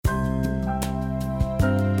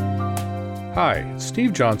Hi,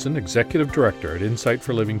 Steve Johnson, Executive Director at Insight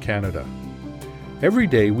for Living Canada. Every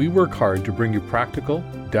day we work hard to bring you practical,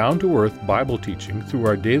 down-to-earth Bible teaching through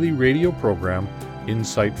our daily radio program,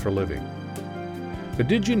 Insight for Living. But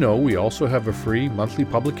did you know we also have a free monthly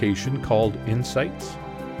publication called Insights?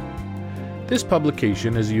 This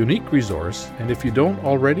publication is a unique resource, and if you don't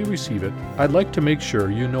already receive it, I'd like to make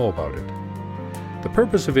sure you know about it. The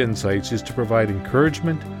purpose of Insights is to provide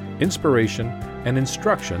encouragement, inspiration, and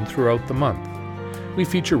instruction throughout the month. We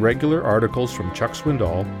feature regular articles from Chuck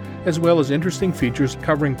Swindoll, as well as interesting features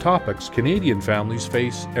covering topics Canadian families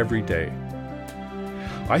face every day.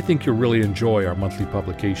 I think you'll really enjoy our monthly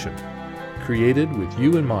publication, created with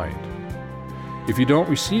you in mind. If you don't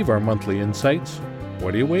receive our monthly Insights,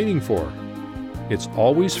 what are you waiting for? It's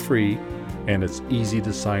always free and it's easy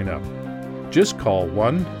to sign up. Just call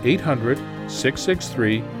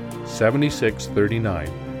 1-800-663-7639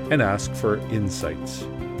 and ask for Insights.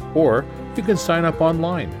 Or you can sign up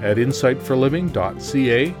online at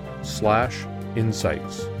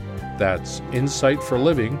insightforliving.ca/insights. That's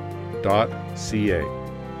insightforliving.ca.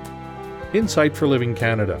 Insight for Living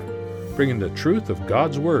Canada, bringing the truth of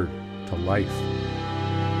God's Word to life.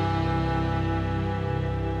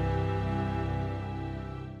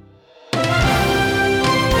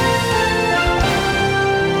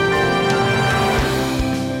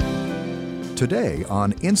 Today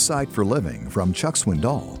on Insight for Living from Chuck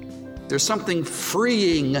Swindoll. There's something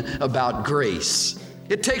freeing about grace.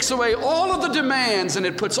 It takes away all of the demands and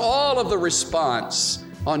it puts all of the response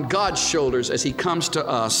on God's shoulders as He comes to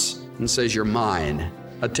us and says, "You're mine.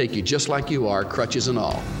 I'll take you just like you are, crutches and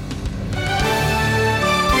all."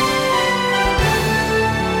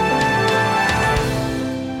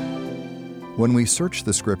 When we search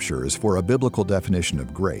the Scriptures for a biblical definition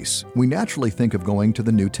of grace, we naturally think of going to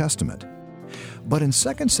the New Testament. But in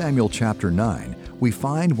 2 Samuel chapter 9, we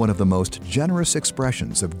find one of the most generous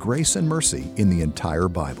expressions of grace and mercy in the entire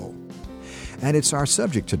Bible. And it's our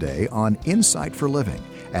subject today on Insight for Living,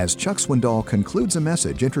 as Chuck Swindoll concludes a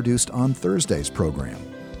message introduced on Thursday's program.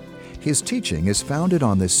 His teaching is founded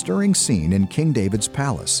on this stirring scene in King David's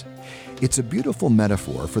palace. It's a beautiful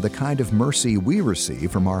metaphor for the kind of mercy we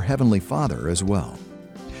receive from our Heavenly Father as well.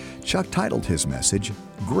 Chuck titled his message,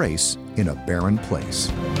 Grace in a Barren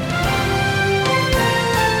Place.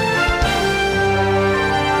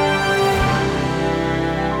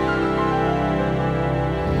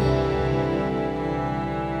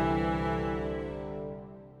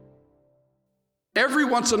 Every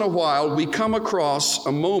once in a while, we come across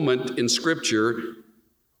a moment in Scripture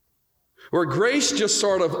where grace just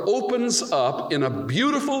sort of opens up in a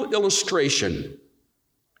beautiful illustration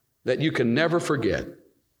that you can never forget.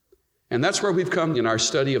 And that's where we've come in our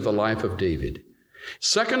study of the life of David.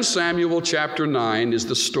 2 Samuel chapter 9 is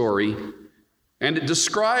the story, and it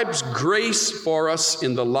describes grace for us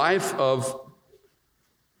in the life of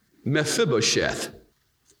Mephibosheth.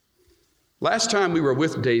 Last time we were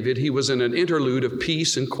with David, he was in an interlude of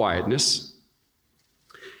peace and quietness.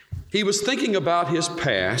 He was thinking about his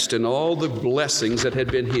past and all the blessings that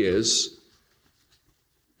had been his.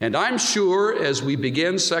 And I'm sure as we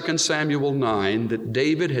begin 2 Samuel 9 that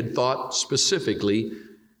David had thought specifically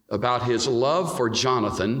about his love for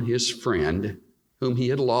Jonathan, his friend, whom he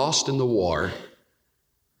had lost in the war.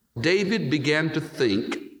 David began to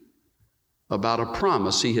think about a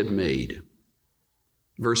promise he had made.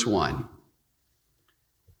 Verse 1.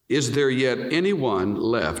 Is there yet anyone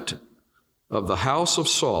left of the house of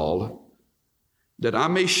Saul that I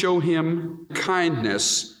may show him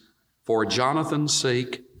kindness for Jonathan's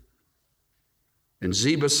sake? And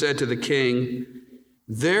Ziba said to the king,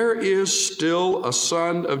 there is still a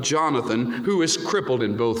son of Jonathan who is crippled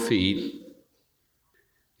in both feet.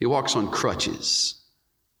 He walks on crutches.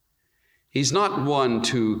 He's not one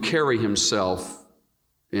to carry himself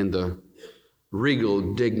in the regal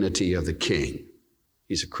dignity of the king.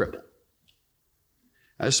 He's a cripple.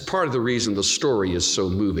 That's part of the reason the story is so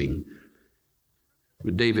moving.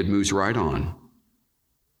 But David moves right on.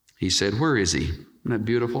 He said, where is he? Isn't that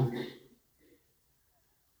beautiful?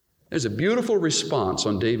 There's a beautiful response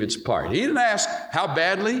on David's part. He didn't ask how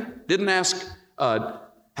badly, didn't ask how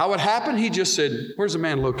it happened. He just said, where's the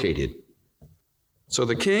man located? So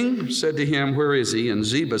the king said to him, where is he? And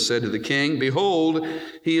Ziba said to the king, behold,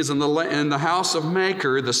 he is in the house of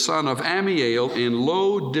Machir, the son of Ammiel, in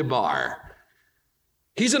Lo-debar.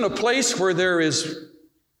 He's in a place where there is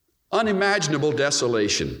unimaginable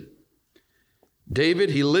desolation.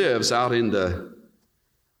 David, he lives out in the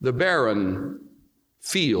barren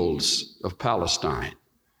fields of Palestine.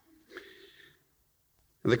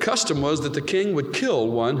 The custom was that the king would kill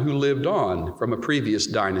one who lived on from a previous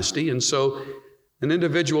dynasty, and so An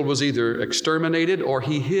individual was either exterminated or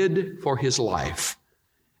he hid for his life.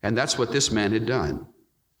 And that's what this man had done.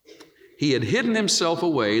 He had hidden himself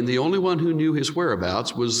away, and the only one who knew his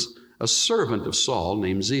whereabouts was a servant of Saul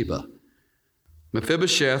named Ziba.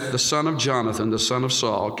 Mephibosheth, the son of Jonathan, the son of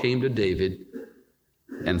Saul, came to David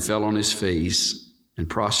and fell on his face and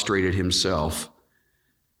prostrated himself.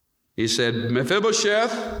 He said,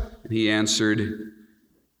 "Mephibosheth," and he answered,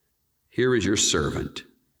 "Here is your servant."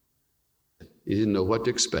 He didn't know what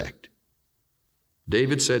to expect.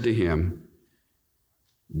 David said to him,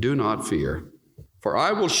 "Do not fear, for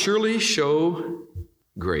I will surely show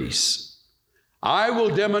grace. I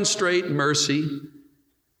will demonstrate mercy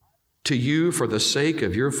to you for the sake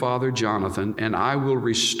of your father Jonathan, and I will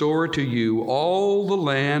restore to you all the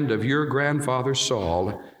land of your grandfather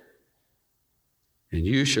Saul, and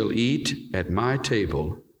you shall eat at my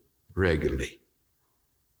table regularly."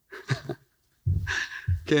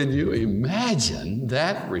 Can you imagine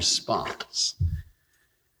that response?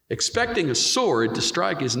 Expecting a sword to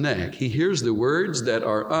strike his neck, he hears the words that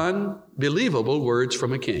are unbelievable words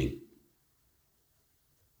from a king.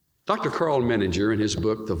 Dr. Carl Menninger, in his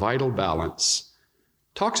book, The Vital Balance,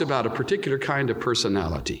 talks about a particular kind of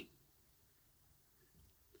personality.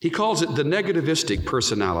 He calls it the negativistic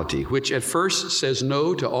personality, which at first says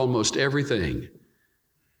no to almost everything.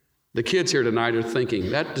 The kids here tonight are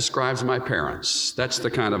thinking, that describes my parents. That's the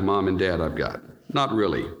kind of mom and dad I've got. Not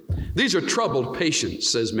really. These are troubled patients,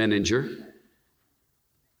 says Menninger.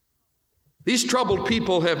 These troubled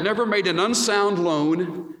people have never made an unsound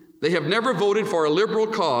loan. They have never voted for a liberal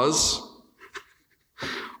cause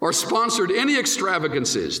or sponsored any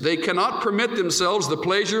extravagances. They cannot permit themselves the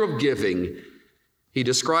pleasure of giving. He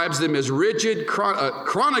describes them as rigid,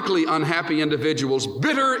 chronically unhappy individuals,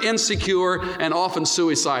 bitter, insecure, and often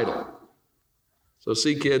suicidal. So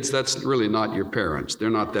see, kids, that's really not your parents. They're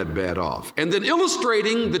not that bad off. And then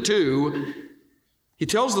illustrating the two, he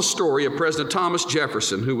tells the story of President Thomas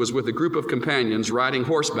Jefferson, who was with a group of companions riding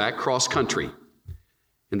horseback cross country.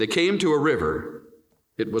 And they came to a river.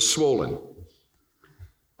 It was swollen.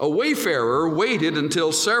 A wayfarer waited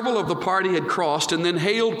until several of the party had crossed and then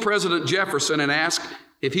hailed President Jefferson and asked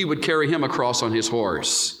if he would carry him across on his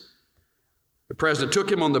horse. The president took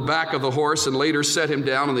him on the back of the horse and later set him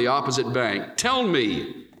down on the opposite bank. "Tell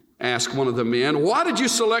me," asked one of the men, "why did you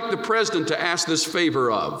select the president to ask this favor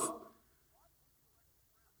of?"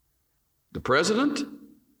 "The president?"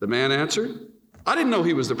 the man answered. "I didn't know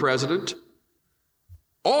he was the president.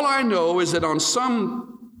 All I know is that on some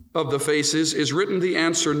of the faces is written the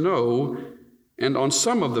answer no, and on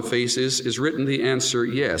some of the faces is written the answer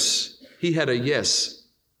yes." He had a yes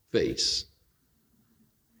face.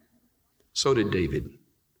 So did David.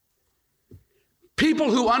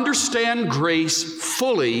 People who understand grace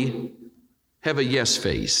fully have a yes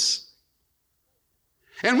face.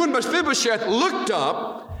 And when Mephibosheth looked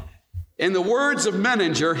up, in the words of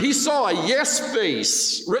Menninger, he saw a yes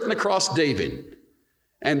face written across David.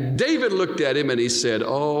 And David looked at him and he said,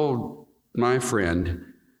 "Oh, my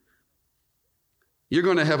friend, you're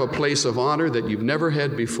going to have a place of honor that you've never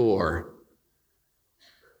had before.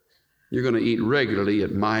 You're going to eat regularly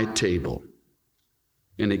at my table."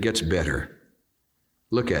 And it gets better.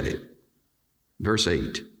 Look at it. Verse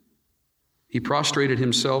 8. He prostrated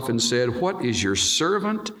himself and said, "What is your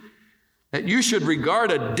servant that you should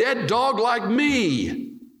regard a dead dog like me?"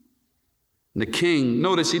 And the king,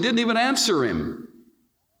 notice he didn't even answer him.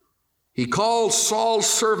 He called Saul's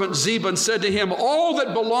servant Ziba and said to him, "All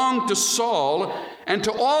that belonged to Saul and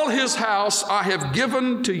to all his house I have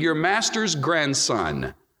given to your master's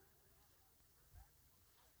grandson.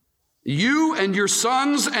 You and your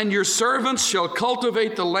sons and your servants shall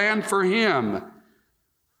cultivate the land for him.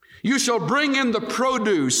 You shall bring in the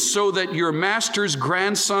produce so that your master's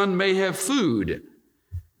grandson may have food.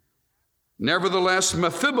 Nevertheless,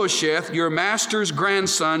 Mephibosheth, your master's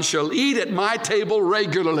grandson, shall eat at my table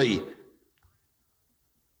regularly."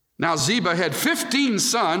 Now Ziba had 15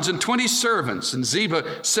 sons and 20 servants. And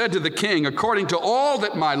Ziba said to the king, "According to all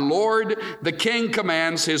that my lord the king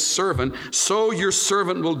commands his servant, so your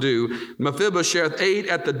servant will do." Mephibosheth ate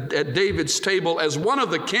at David's table as one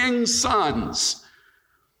of the king's sons.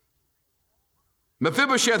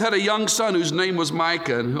 Mephibosheth had a young son whose name was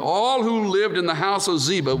Micah, and all who lived in the house of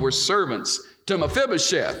Ziba were servants to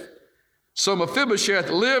Mephibosheth. So Mephibosheth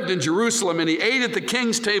lived in Jerusalem, and he ate at the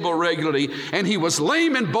king's table regularly, and he was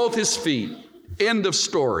lame in both his feet. End of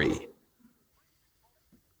story.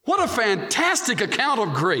 What a fantastic account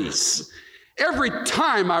of grace. Every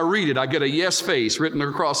time I read it, I get a yes face written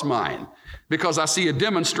across mine because I see a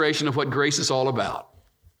demonstration of what grace is all about.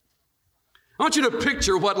 I want you to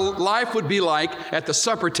picture what life would be like at the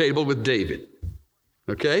supper table with David.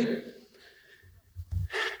 Okay?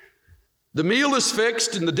 The meal is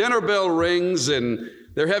fixed and the dinner bell rings and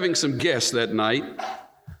they're having some guests that night.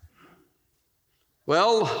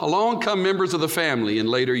 Well, along come members of the family in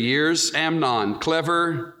later years. Amnon,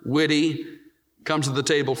 clever, witty, comes to the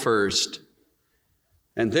table first.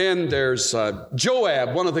 And then there's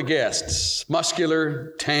Joab, one of the guests,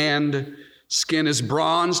 muscular, tanned, skin is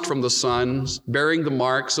bronzed from the sun, bearing the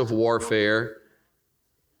marks of warfare,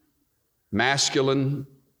 masculine,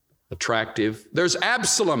 attractive. There's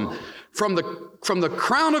Absalom. From the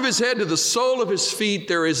crown of his head to the sole of his feet,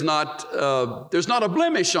 there's not a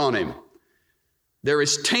blemish on him. There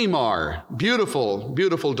is Tamar, beautiful,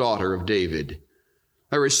 beautiful daughter of David.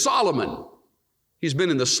 There is Solomon. He's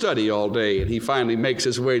been in the study all day, and he finally makes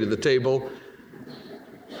his way to the table.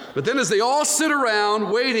 But then as they all sit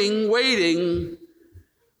around waiting,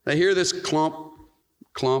 they hear this clump,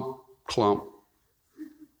 clump, clump,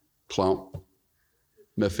 clump.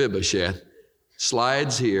 Mephibosheth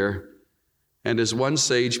slides here, and as one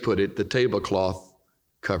sage put it, the tablecloth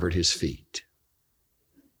covered his feet.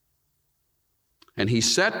 And he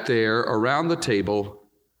sat there around the table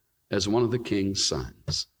as one of the king's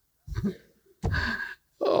sons.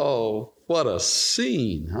 Oh, what a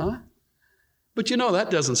scene, huh? But you know,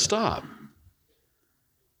 that doesn't stop.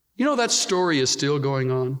 You know, that story is still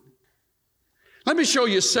going on. Let me show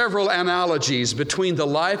you several analogies between the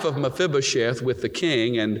life of Mephibosheth with the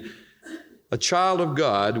king and a child of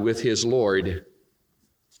God with his Lord.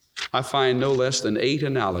 I find no less than 8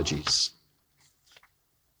 analogies.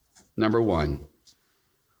 Number 1,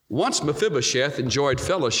 once Mephibosheth enjoyed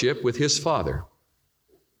fellowship with his father.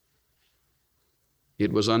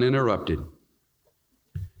 It was uninterrupted.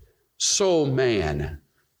 So man.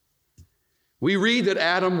 We read that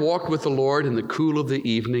Adam walked with the Lord in the cool of the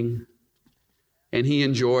evening, and he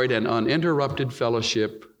enjoyed an uninterrupted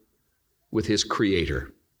fellowship with his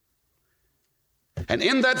Creator. And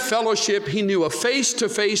in that fellowship, he knew a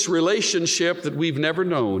face-to-face relationship that we've never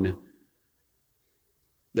known.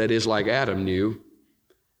 That is, like Adam knew.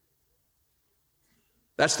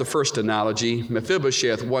 That's the first analogy.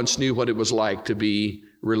 Mephibosheth once knew what it was like to be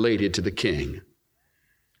related to the king.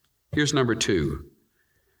 Here's number 2.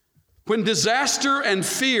 When disaster and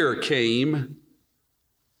fear came,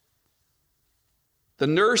 the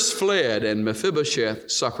nurse fled and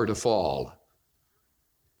Mephibosheth suffered a fall.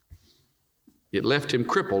 It left him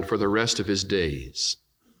crippled for the rest of his days.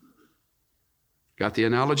 Got the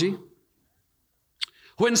analogy?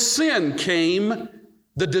 When sin came,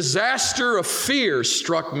 the disaster of fear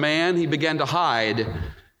struck man. He began to hide.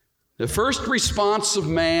 The first response of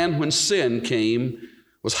man when sin came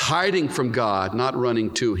was hiding from God, not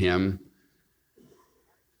running to him,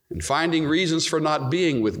 and finding reasons for not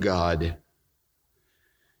being with God.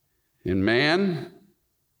 And man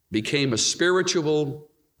became a spiritual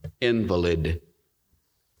invalid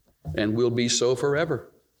and will be so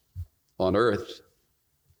forever on earth.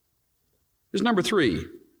 Here's number 3.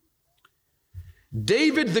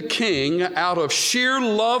 David the king, out of sheer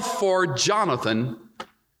love for Jonathan,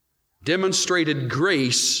 demonstrated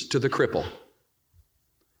grace to the cripple.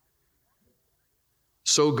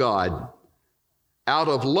 So God, out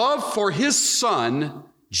of love for his son,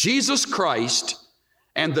 Jesus Christ,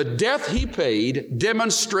 and the death he paid,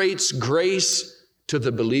 demonstrates grace to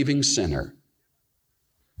the believing sinner.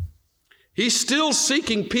 He's still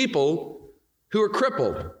seeking people who are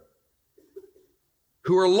crippled,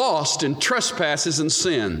 who are lost in trespasses and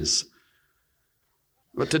sins.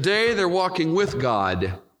 But today they're walking with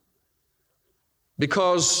God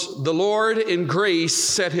because the Lord in grace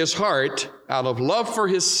set his heart out of love for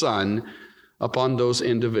his son upon those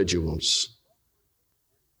individuals.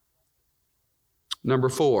 Number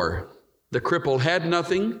 4, the cripple had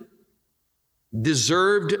nothing,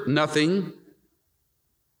 deserved nothing.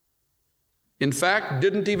 In fact,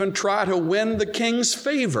 didn't even try to win the king's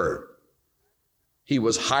favor. He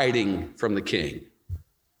was hiding from the king.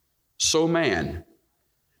 So man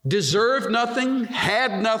deserved nothing,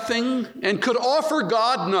 had nothing, and could offer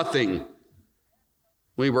God nothing.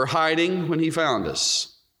 We were hiding when he found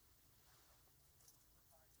us.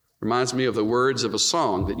 Reminds me of the words of a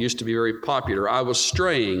song that used to be very popular. I was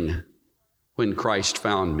straying when Christ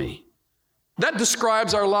found me. That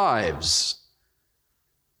describes our lives.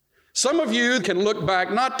 Some of you can look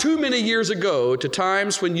back not too many years ago to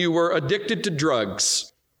times when you were addicted to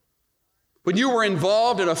drugs, when you were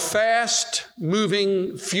involved in a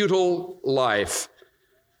fast-moving, futile life,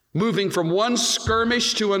 moving from one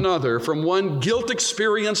skirmish to another, from one guilt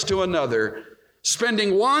experience to another,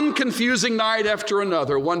 spending one confusing night after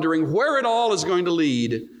another, wondering where it all is going to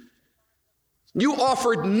lead. You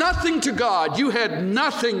offered nothing to God. You had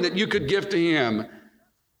nothing that you could give to him.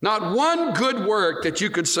 Not one good work that you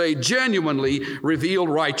could say genuinely revealed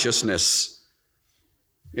righteousness.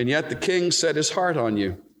 And yet the king set his heart on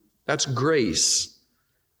you. That's grace.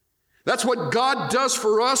 That's what God does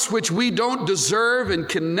for us, which we don't deserve and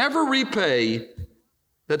can never repay.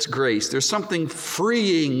 That's grace. There's something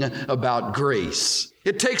freeing about grace.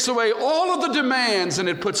 It takes away all of the demands and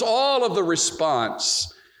it puts all of the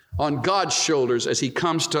response on God's shoulders as he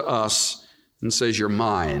comes to us and says, "You're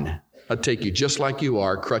mine. I'll take you just like you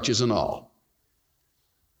are, crutches and all."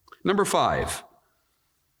 Number 5,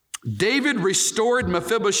 David restored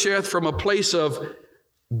Mephibosheth from a place of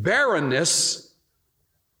barrenness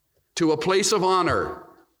to a place of honor.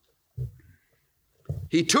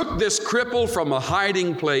 He took this cripple from a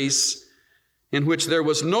hiding place in which there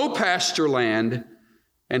was no pasture land,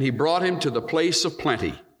 and he brought him to the place of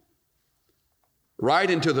plenty, right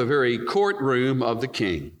into the very courtroom of the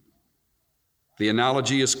king. The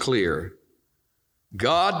analogy is clear.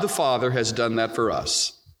 God the Father has done that for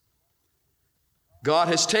us. God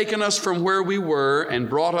has taken us from where we were and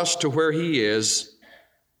brought us to where he is.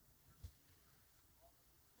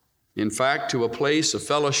 In fact, to a place of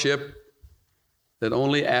fellowship that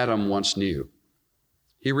only Adam once knew.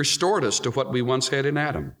 He restored us to what we once had in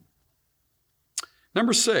Adam.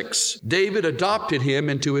 Number 6, David adopted him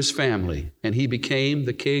into his family, and he became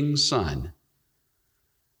the king's son.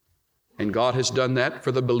 And God has done that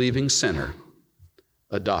for the believing sinner,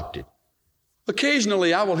 adopted.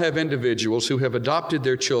 Occasionally, I will have individuals who have adopted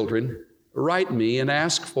their children write me and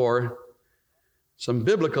ask for some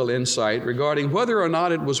biblical insight regarding whether or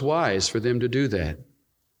not it was wise for them to do that.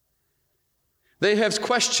 They have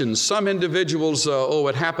questions. Some individuals,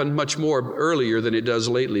 it happened much more earlier than it does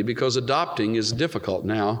lately because adopting is difficult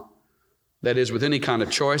now. That is, with any kind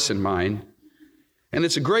of choice in mind. And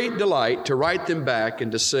it's a great delight to write them back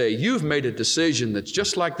and to say, "You've made a decision that's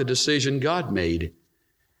just like the decision God made."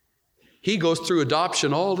 He goes through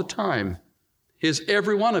adoption all the time.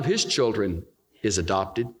 Every one of his children is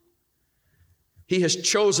adopted. He has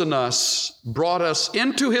chosen us, brought us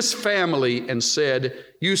into his family and said,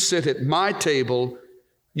 "You sit at my table,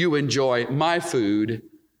 you enjoy my food,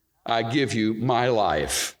 I give you my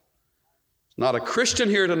life." Not a Christian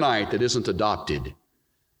here tonight that isn't adopted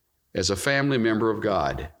as a family member of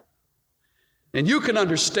God. And you can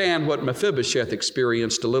understand what Mephibosheth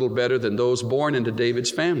experienced a little better than those born into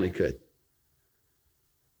David's family could.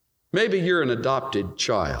 Maybe you're an adopted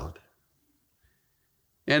child.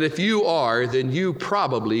 And if you are, then you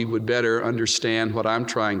probably would better understand what I'm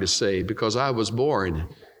trying to say, because I was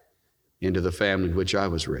born into the family in which I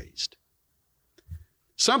was raised.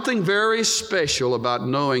 Something very special about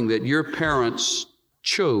knowing that your parents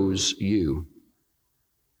chose you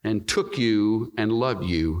and took you and loved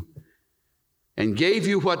you and gave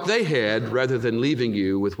you what they had rather than leaving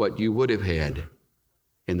you with what you would have had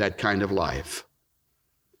in that kind of life.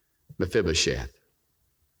 Mephibosheth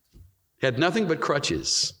had nothing but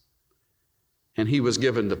crutches, and he was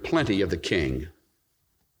given the plenty of the king.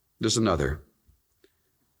 There's another.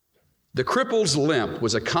 The cripple's limp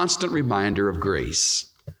was a constant reminder of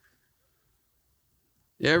grace.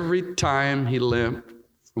 Every time he limped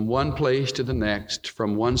from one place to the next,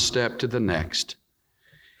 from one step to the next,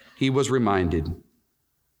 he was reminded,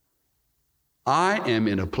 "I am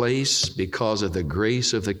in a place because of the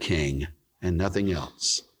grace of the king and nothing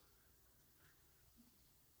else."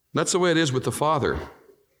 That's the way it is with the Father.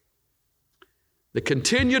 The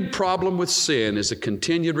continued problem with sin is a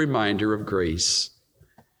continued reminder of grace.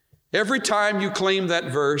 Every time you claim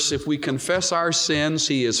that verse, if we confess our sins,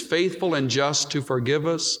 he is faithful and just to forgive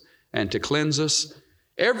us and to cleanse us.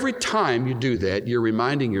 Every time you do that, you're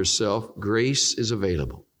reminding yourself grace is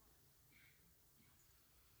available.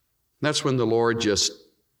 That's when the Lord just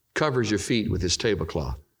covers your feet with his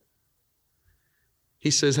tablecloth.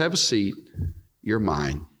 He says, "Have a seat. You're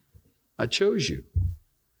mine. I chose you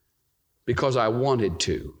because I wanted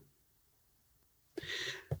to."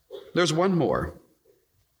 There's one more.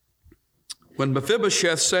 When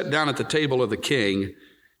Mephibosheth sat down at the table of the king,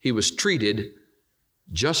 he was treated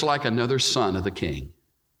just like another son of the king.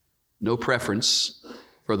 No preference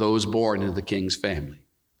for those born into the king's family.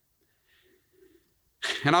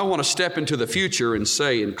 And I want to step into the future and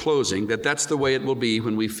say in closing that that's the way it will be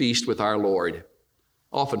when we feast with our Lord.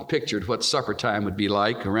 Often pictured what supper time would be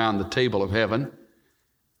like around the table of heaven.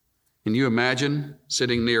 Can you imagine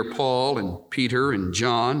sitting near Paul and Peter and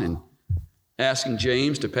John and asking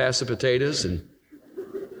James to pass the potatoes and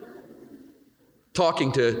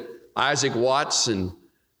talking to Isaac Watts and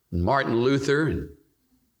Martin Luther and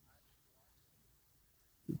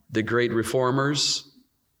the great reformers,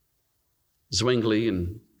 Zwingli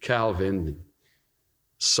and Calvin, and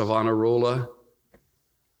Savonarola,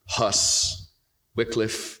 Huss,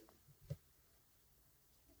 Wycliffe.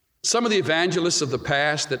 Some of the evangelists of the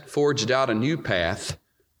past that forged out a new path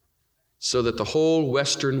so that the whole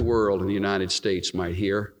Western world in the United States might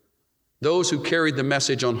hear. Those who carried the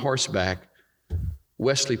message on horseback.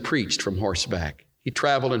 Wesley preached from horseback. He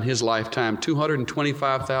traveled in his lifetime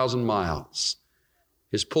 225,000 miles.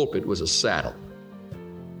 His pulpit was a saddle.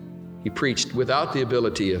 He preached without the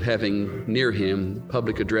ability of having near him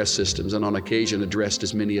public address systems, and on occasion addressed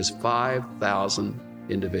as many as 5,000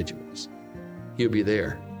 individuals. He'll be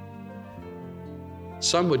there.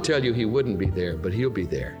 Some would tell you he wouldn't be there, but he'll be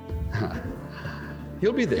there.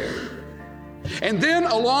 He'll be there. And then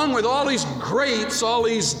along with all these greats, all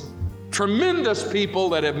these tremendous people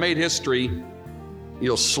that have made history,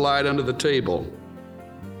 you'll slide under the table.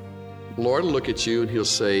 The Lord will look at you and he'll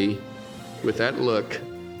say, with that look,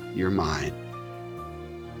 you're mine.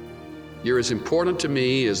 You're as important to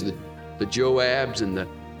me as the Joabs and the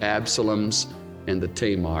Absaloms and the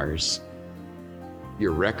Tamars.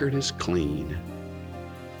 Your record is clean.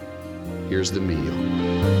 Here's the meal.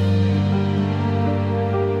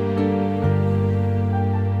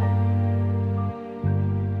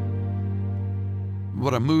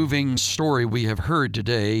 What a moving story we have heard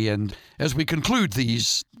today. And as we conclude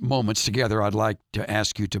these moments together, I'd like to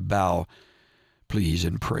ask you to bow, please,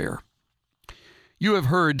 in prayer. You have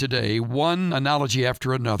heard today one analogy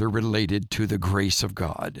after another related to the grace of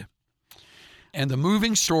God and the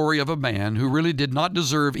moving story of a man who really did not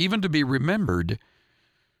deserve even to be remembered,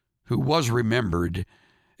 who was remembered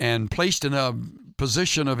and placed in a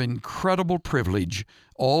position of incredible privilege,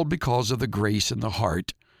 all because of the grace in the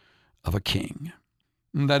heart of a king.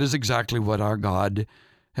 And that is exactly what our God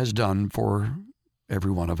has done for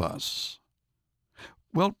every one of us.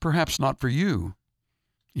 Well, perhaps not for you.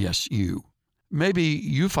 Yes, you. Maybe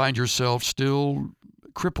you find yourself still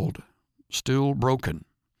crippled, still broken,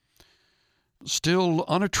 still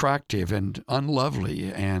unattractive and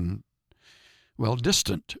unlovely and, well,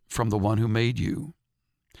 distant from the one who made you.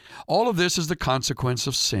 All of this is the consequence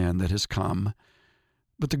of sin that has come.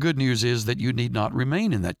 But the good news is that you need not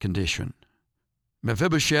remain in that condition.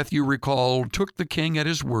 Mephibosheth, you recall, took the king at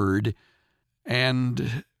his word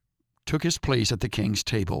and took his place at the king's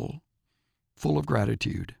table, full of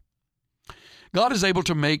gratitude. God is able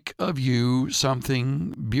to make of you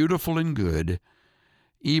something beautiful and good,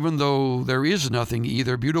 even though there is nothing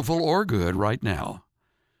either beautiful or good right now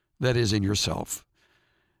that is in yourself.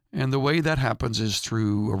 And the way that happens is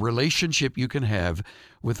through a relationship you can have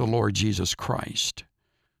with the Lord Jesus Christ.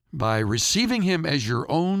 By receiving him as your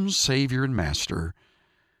own Savior and Master,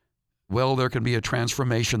 well, there can be a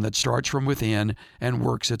transformation that starts from within and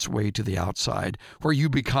works its way to the outside, where you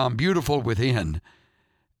become beautiful within,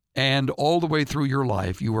 and all the way through your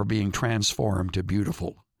life you are being transformed to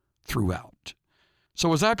beautiful throughout.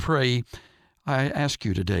 So as I pray, I ask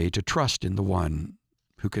you today to trust in the one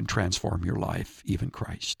who can transform your life, even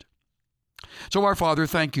Christ. So our Father,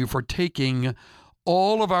 thank you for taking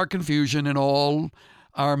all of our confusion and all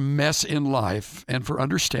our mess in life, and for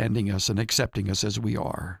understanding us and accepting us as we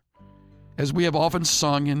are. As we have often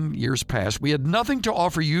sung in years past, we had nothing to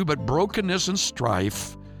offer you but brokenness and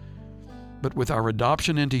strife. But with our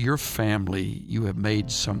adoption into your family, you have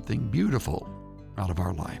made something beautiful out of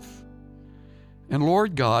our life. And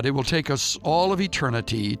Lord God, it will take us all of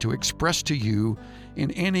eternity to express to you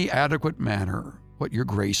in any adequate manner what your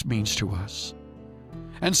grace means to us.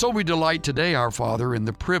 And so we delight today, our Father, in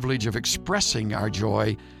the privilege of expressing our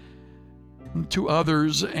joy to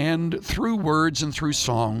others, and through words and through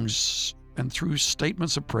songs and through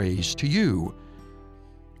statements of praise to you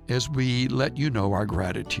as we let you know our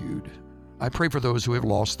gratitude. I pray for those who have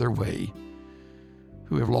lost their way,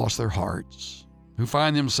 who have lost their hearts, who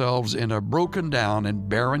find themselves in a broken down and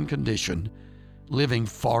barren condition, living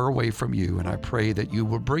far away from you, and I pray that you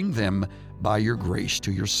will bring them by your grace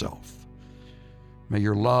to yourself. May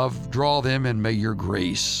your love draw them, and may your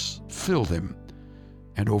grace fill them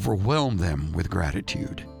and overwhelm them with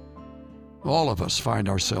gratitude. All of us find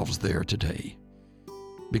ourselves there today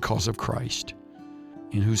because of Christ,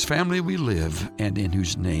 in whose family we live and in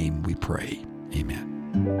whose name we pray. Amen.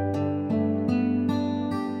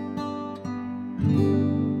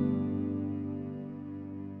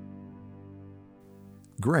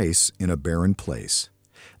 Grace in a Barren Place.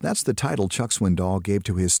 That's the title Chuck Swindoll gave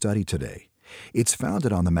to his study today. It's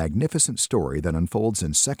founded on the magnificent story that unfolds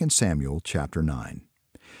in 2 Samuel chapter 9.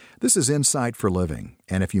 This is Insight for Living,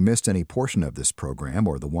 and if you missed any portion of this program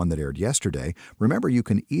or the one that aired yesterday, remember you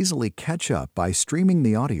can easily catch up by streaming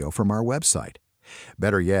the audio from our website.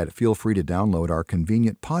 Better yet, feel free to download our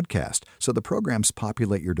convenient podcast so the programs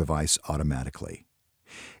populate your device automatically.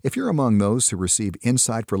 If you're among those who receive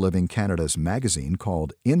Insight for Living Canada's magazine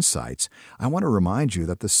called Insights, I want to remind you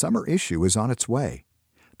that the summer issue is on its way.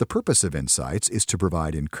 The purpose of Insights is to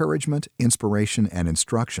provide encouragement, inspiration, and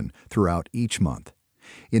instruction throughout each month.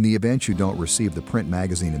 In the event you don't receive the print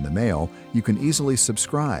magazine in the mail, you can easily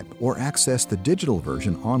subscribe or access the digital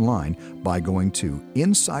version online by going to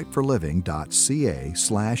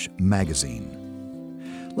insightforliving.ca/magazine.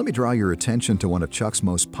 Let me draw your attention to one of Chuck's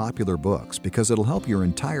most popular books because it'll help your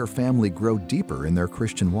entire family grow deeper in their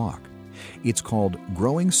Christian walk. It's called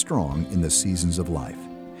Growing Strong in the Seasons of Life.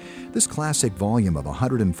 This classic volume of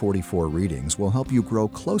 144 readings will help you grow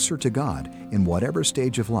closer to God in whatever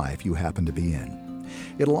stage of life you happen to be in.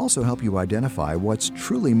 It'll also help you identify what's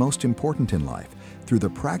truly most important in life through the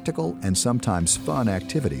practical and sometimes fun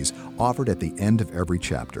activities offered at the end of every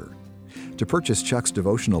chapter. To purchase Chuck's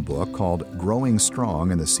devotional book called Growing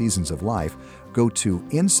Strong in the Seasons of Life, go to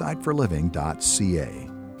insightforliving.ca.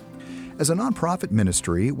 As a nonprofit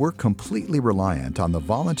ministry, we're completely reliant on the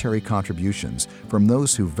voluntary contributions from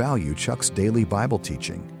those who value Chuck's daily Bible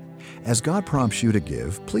teaching. As God prompts you to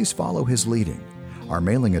give, please follow His leading. Our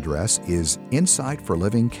mailing address is Insight for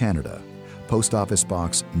Living Canada, Post Office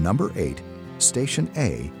Box Number 8, Station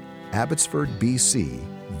A, Abbotsford, BC,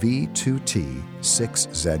 V2T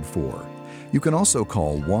 6Z4. You can also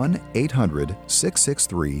call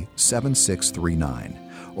 1-800-663-7639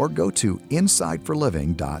 or go to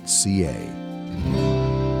insightforliving.ca.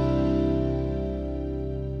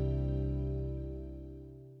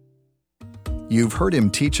 You've heard him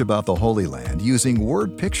teach about the Holy Land using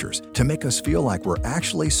word pictures to make us feel like we're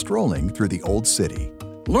actually strolling through the Old City.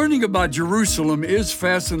 Learning about Jerusalem is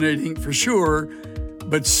fascinating for sure,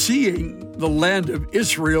 but seeing the land of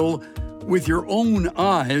Israel with your own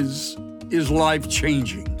eyes is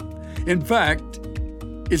life-changing. In fact,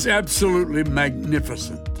 it's absolutely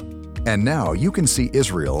magnificent. And now you can see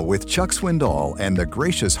Israel with Chuck Swindoll and the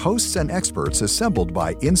gracious hosts and experts assembled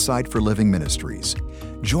by Insight for Living Ministries.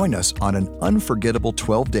 Join us on an unforgettable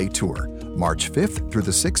 12-day tour, March 5th through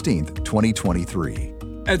the 16th, 2023.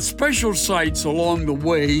 At special sites along the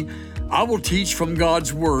way, I will teach from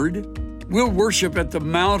God's Word. We'll worship at the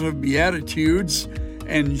Mount of Beatitudes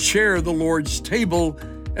and share the Lord's table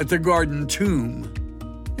at the Garden Tomb.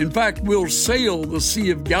 In fact, we'll sail the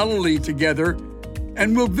Sea of Galilee together,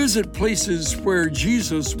 and we'll visit places where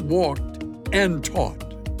Jesus walked and taught.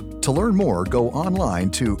 To learn more, go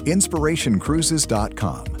online to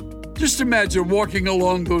inspirationcruises.com. Just imagine walking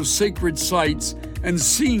along those sacred sites and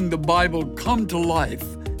seeing the Bible come to life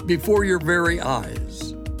before your very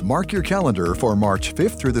eyes. Mark your calendar for March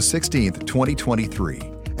 5th through the 16th, 2023,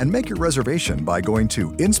 and make your reservation by going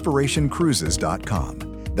to inspirationcruises.com.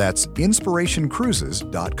 That's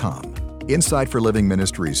inspirationcruises.com. Insight for Living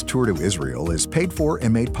Ministries' tour to Israel is paid for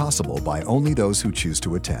and made possible by only those who choose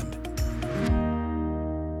to attend.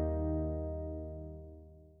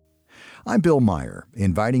 I'm Bill Meyer,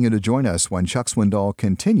 inviting you to join us when Chuck Swindoll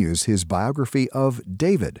continues his biography of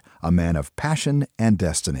David, a man of passion and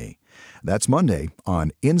destiny. That's Monday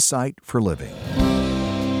on Insight for Living.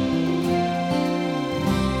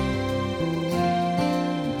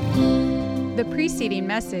 The preceding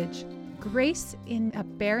message, Grace in a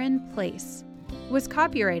Barren Place, was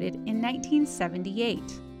copyrighted in 1978,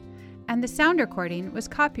 and the sound recording was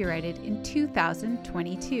copyrighted in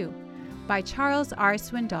 2022 by Charles R.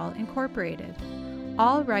 Swindoll, Incorporated.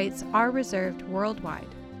 All rights are reserved worldwide.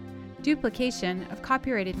 Duplication of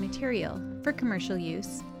copyrighted material for commercial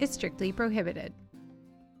use is strictly prohibited.